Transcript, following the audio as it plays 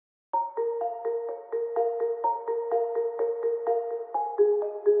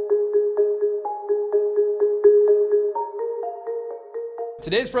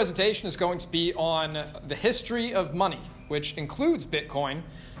Today's presentation is going to be on the history of money, which includes Bitcoin,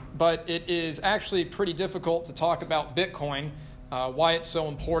 but it is actually pretty difficult to talk about Bitcoin, why it's so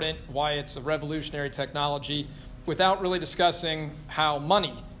important, why it's a revolutionary technology, without really discussing how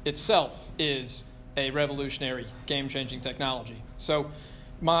money itself is a revolutionary, game-changing technology. So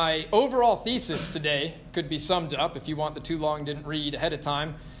my overall thesis today could be summed up, if you want the too long didn't read ahead of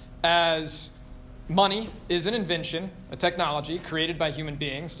time, as money is an invention, a technology created by human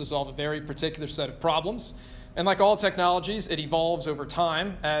beings to solve a very particular set of problems. And like all technologies, it evolves over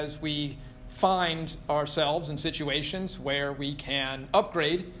time as we find ourselves in situations where we can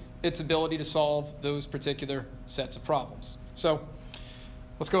upgrade its ability to solve those particular sets of problems. So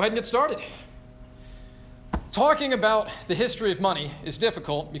let's go ahead and get started. Talking about the history of money is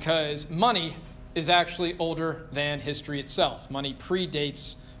difficult because money is actually older than history itself. Money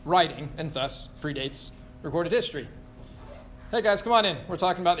predates writing and thus predates recorded history. Hey guys, come on in. We're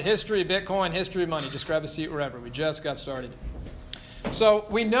talking about the history of Bitcoin, history of money. Just grab a seat wherever. We just got started. So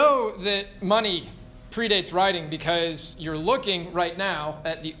we know that money predates writing because you're looking right now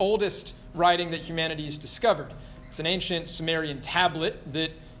at the oldest writing that humanity's discovered. It's an ancient Sumerian tablet that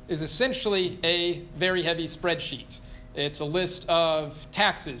is essentially a very heavy spreadsheet. It's a list of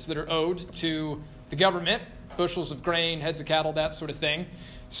taxes that are owed to the government, bushels of grain, heads of cattle, that sort of thing.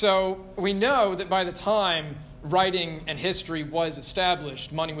 So we know that by the time writing and history was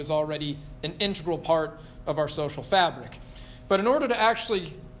established, money was already an integral part of our social fabric. But in order to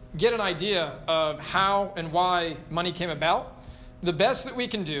actually get an idea of how and why money came about, the best that we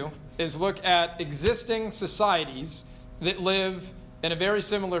can do is look at existing societies that live in a very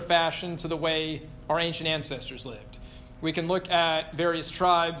similar fashion to the way our ancient ancestors lived. We can look at various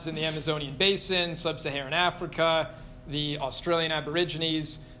tribes in the Amazonian basin, sub-Saharan Africa, the Australian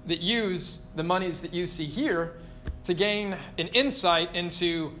Aborigines, that use the monies that you see here to gain an insight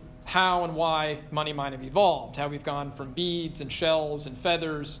into how and why money might have evolved, how we've gone from beads and shells and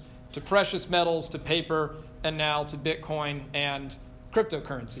feathers to precious metals to paper and now to Bitcoin and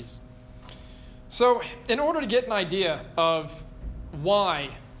cryptocurrencies. So in order to get an idea of why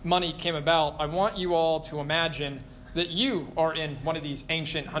money came about, I want you all to imagine that you are in one of these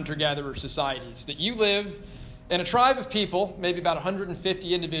ancient hunter-gatherer societies, that you live in a tribe of people, maybe about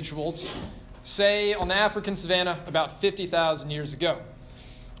 150 individuals, say on the African savanna about 50,000 years ago.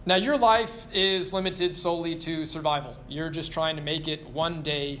 Now, your life is limited solely to survival. You're just trying to make it one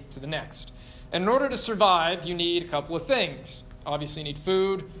day to the next. And in order to survive, you need a couple of things. Obviously, you need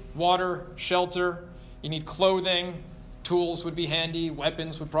food, water, shelter. You need clothing. Tools would be handy.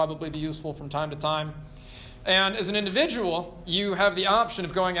 Weapons would probably be useful from time to time. And as an individual, you have the option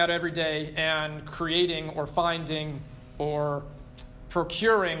of going out every day and creating or finding or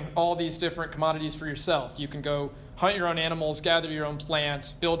procuring all these different commodities for yourself. You can go hunt your own animals, gather your own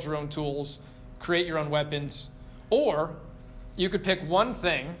plants, build your own tools, create your own weapons. Or you could pick one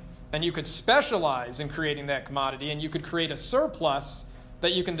thing and you could specialize in creating that commodity and you could create a surplus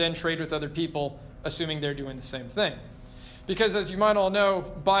that you can then trade with other people, assuming they're doing the same thing. Because as you might all know,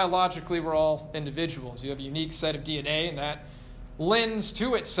 biologically we're all individuals. You have a unique set of DNA, and that lends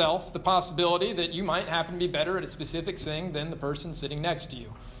to itself the possibility that you might happen to be better at a specific thing than the person sitting next to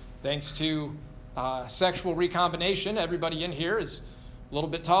you. Thanks to sexual recombination, everybody in here is a little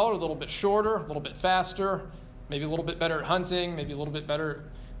bit taller, a little bit shorter, a little bit faster, maybe a little bit better at hunting, maybe a little bit better at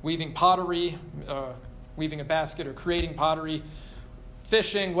weaving pottery, weaving a basket or creating pottery,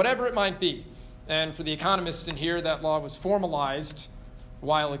 fishing, whatever it might be. And for the economists in here, that law was formalized a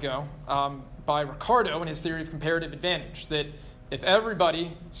while ago by Ricardo and his theory of comparative advantage, that if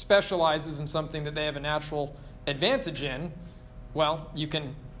everybody specializes in something that they have a natural advantage in, well, you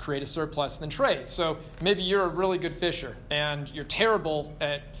can create a surplus and then trade. So maybe you're a really good fisher and you're terrible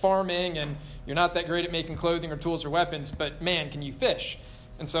at farming and you're not that great at making clothing or tools or weapons, but man, can you fish?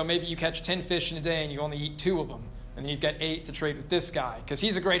 And so maybe you catch 10 fish in a day and you only eat 2 of them. And then you've got 8 to trade with this guy because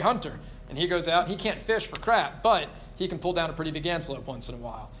he's a great hunter. And he goes out, he can't fish for crap, but he can pull down a pretty big antelope once in a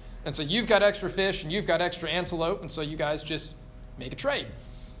while. And so you've got extra fish and you've got extra antelope, and so you guys just make a trade. And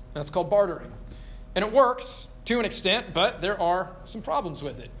that's called bartering. And it works to an extent, but there are some problems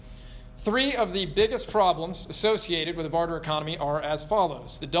with it. 3 of the biggest problems associated with a barter economy are as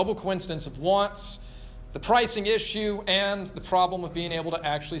follows: the double coincidence of wants, the pricing issue, and the problem of being able to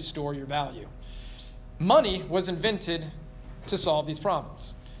actually store your value. Money was invented to solve these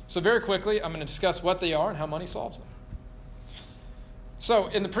problems. So very quickly, I'm going to discuss what they are and how money solves them. So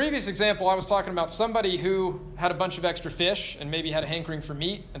in the previous example, I was talking about somebody who had a bunch of extra fish and maybe had a hankering for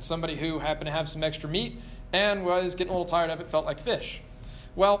meat, and somebody who happened to have some extra meat and was getting a little tired of it, felt like fish.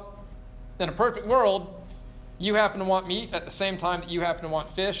 Well, in a perfect world, you happen to want meat at the same time that you happen to want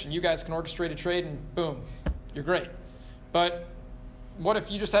fish, and you guys can orchestrate a trade, and boom, you're great. But what if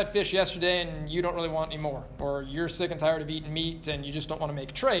you just had fish yesterday and you don't really want any more? Or you're sick and tired of eating meat and you just don't want to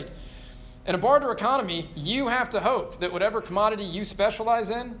make a trade? In a barter economy, you have to hope that whatever commodity you specialize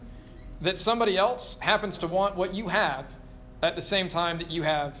in, that somebody else happens to want what you have at the same time that you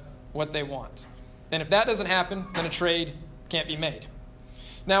have what they want. And if that doesn't happen, then a trade can't be made.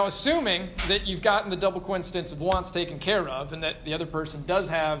 Now, assuming that you've gotten the double coincidence of wants taken care of and that the other person does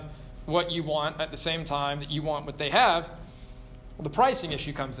have what you want at the same time that you want what they have, well, the pricing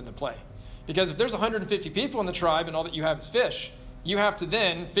issue comes into play. Because if there's 150 people in the tribe and all that you have is fish, you have to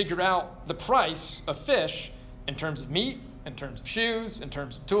then figure out the price of fish in terms of meat, in terms of shoes, in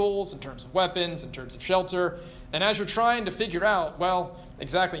terms of tools, in terms of weapons, in terms of shelter. And as you're trying to figure out, well,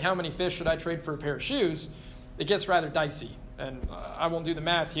 exactly how many fish should I trade for a pair of shoes, it gets rather dicey. And I won't do the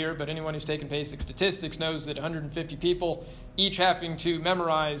math here, but anyone who's taken basic statistics knows that 150 people, each having to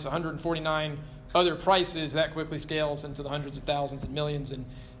memorize 149 other prices, that quickly scales into the hundreds of thousands and millions, and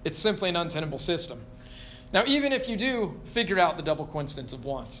it's simply an untenable system. Now, even if you do figure out the double coincidence of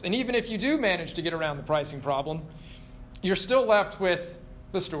wants, and even if you do manage to get around the pricing problem, you're still left with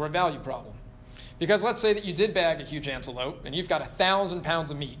the store of value problem. Because let's say that you did bag a huge antelope, and you've got 1,000 pounds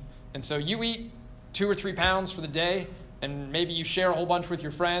of meat, and so you eat 2 or 3 pounds for the day, and maybe you share a whole bunch with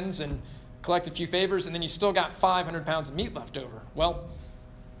your friends and collect a few favors, and then you still got 500 pounds of meat left over. Well,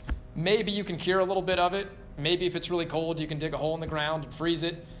 maybe you can cure a little bit of it. Maybe if it's really cold, you can dig a hole in the ground and freeze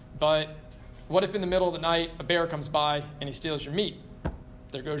it. But what if in the middle of the night, a bear comes by and he steals your meat?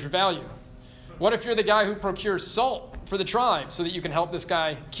 There goes your value. What if you're the guy who procures salt for the tribe so that you can help this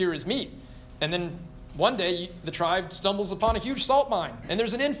guy cure his meat? And then one day, the tribe stumbles upon a huge salt mine, and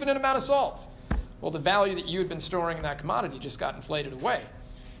there's an infinite amount of salt. Well, the value that you had been storing in that commodity just got inflated away.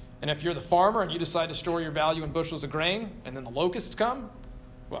 And if you're the farmer and you decide to store your value in bushels of grain, and then the locusts come,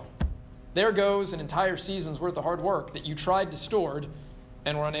 well, there goes an entire season's worth of hard work that you tried to store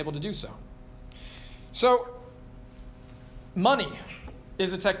and were unable to do so. So, money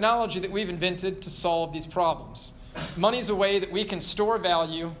is a technology that we've invented to solve these problems. Money is a way that we can store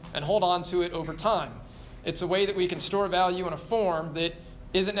value and hold on to it over time. It's a way that we can store value in a form that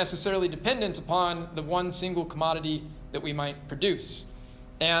isn't necessarily dependent upon the one single commodity that we might produce.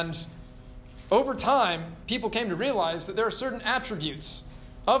 And over time, people came to realize that there are certain attributes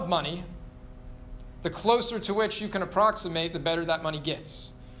of money, the closer to which you can approximate, the better that money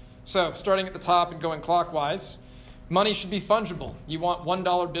gets. So, starting at the top and going clockwise, money should be fungible. You want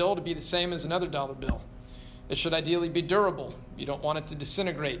 $1 bill to be the same as another dollar bill. It should ideally be durable. You don't want it to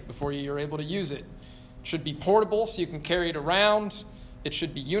disintegrate before you're able to use it. It should be portable so you can carry it around. It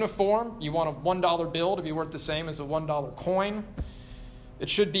should be uniform. You want a $1 bill to be worth the same as a $1 coin. It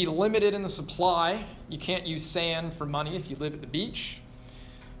should be limited in the supply. You can't use sand for money if you live at the beach.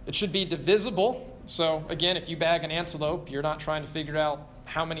 It should be divisible. So again, if you bag an antelope, you're not trying to figure out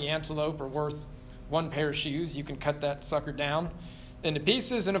how many antelope are worth one pair of shoes. You can cut that sucker down into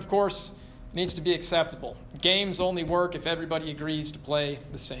pieces. And of course, it needs to be acceptable. Games only work if everybody agrees to play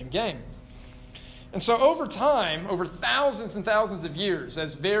the same game. And so over time, over thousands and thousands of years,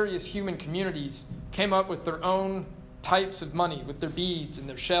 as various human communities came up with their own types of money, with their beads and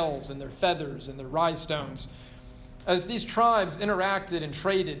their shells and their feathers and their rhinestones, as these tribes interacted and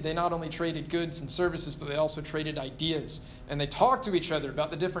traded, they not only traded goods and services, but they also traded ideas. And they talked to each other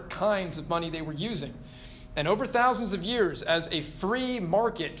about the different kinds of money they were using. And over thousands of years, as a free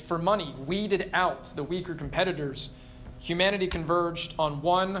market for money weeded out the weaker competitors, humanity converged on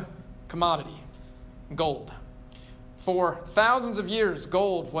one commodity: gold. For thousands of years,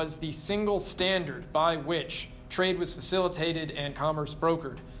 gold was the single standard by which trade was facilitated and commerce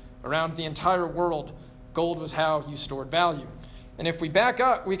brokered. Around the entire world, gold was how you stored value. And if we back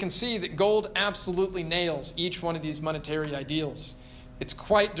up, we can see that gold absolutely nails each one of these monetary ideals. It's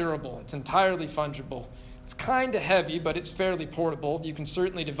quite durable. It's entirely fungible. It's kind of heavy, but it's fairly portable. You can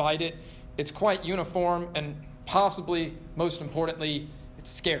certainly divide it. It's quite uniform, and possibly, most importantly, it's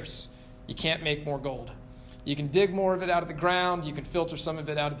scarce. You can't make more gold. You can dig more of it out of the ground. You can filter some of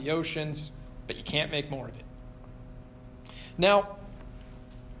it out of the oceans, but you can't make more of it. Now,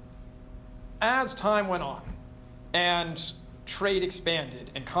 as time went on and trade expanded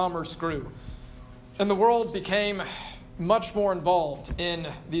and commerce grew, and the world became much more involved in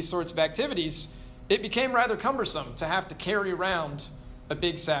these sorts of activities, it became rather cumbersome to have to carry around a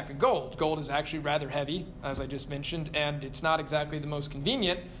big sack of gold. Gold is actually rather heavy, as I just mentioned, and it's not exactly the most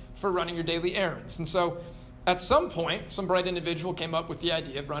convenient for running your daily errands. And so at some point, some bright individual came up with the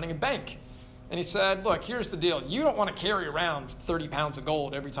idea of running a bank. And he said, look, here's the deal. You don't want to carry around 30 pounds of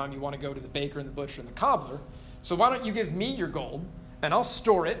gold every time you want to go to the baker and the butcher and the cobbler. So why don't you give me your gold, and I'll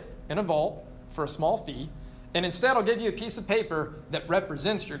store it in a vault for a small fee, and instead I'll give you a piece of paper that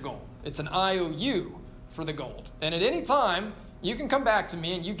represents your gold. It's an IOU for the gold. And at any time, you can come back to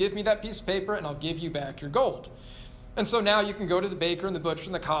me and you give me that piece of paper and I'll give you back your gold. And so now you can go to the baker and the butcher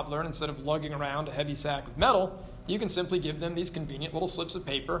and the cobbler, and instead of lugging around a heavy sack of metal, you can simply give them these convenient little slips of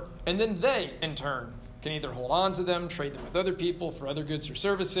paper, and then they, in turn, can either hold on to them, trade them with other people for other goods or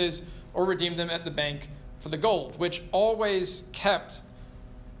services, or redeem them at the bank for the gold, which always kept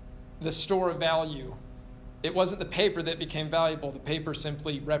the store of value. It wasn't the paper that became valuable. The paper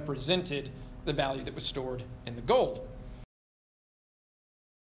simply represented the value that was stored in the gold.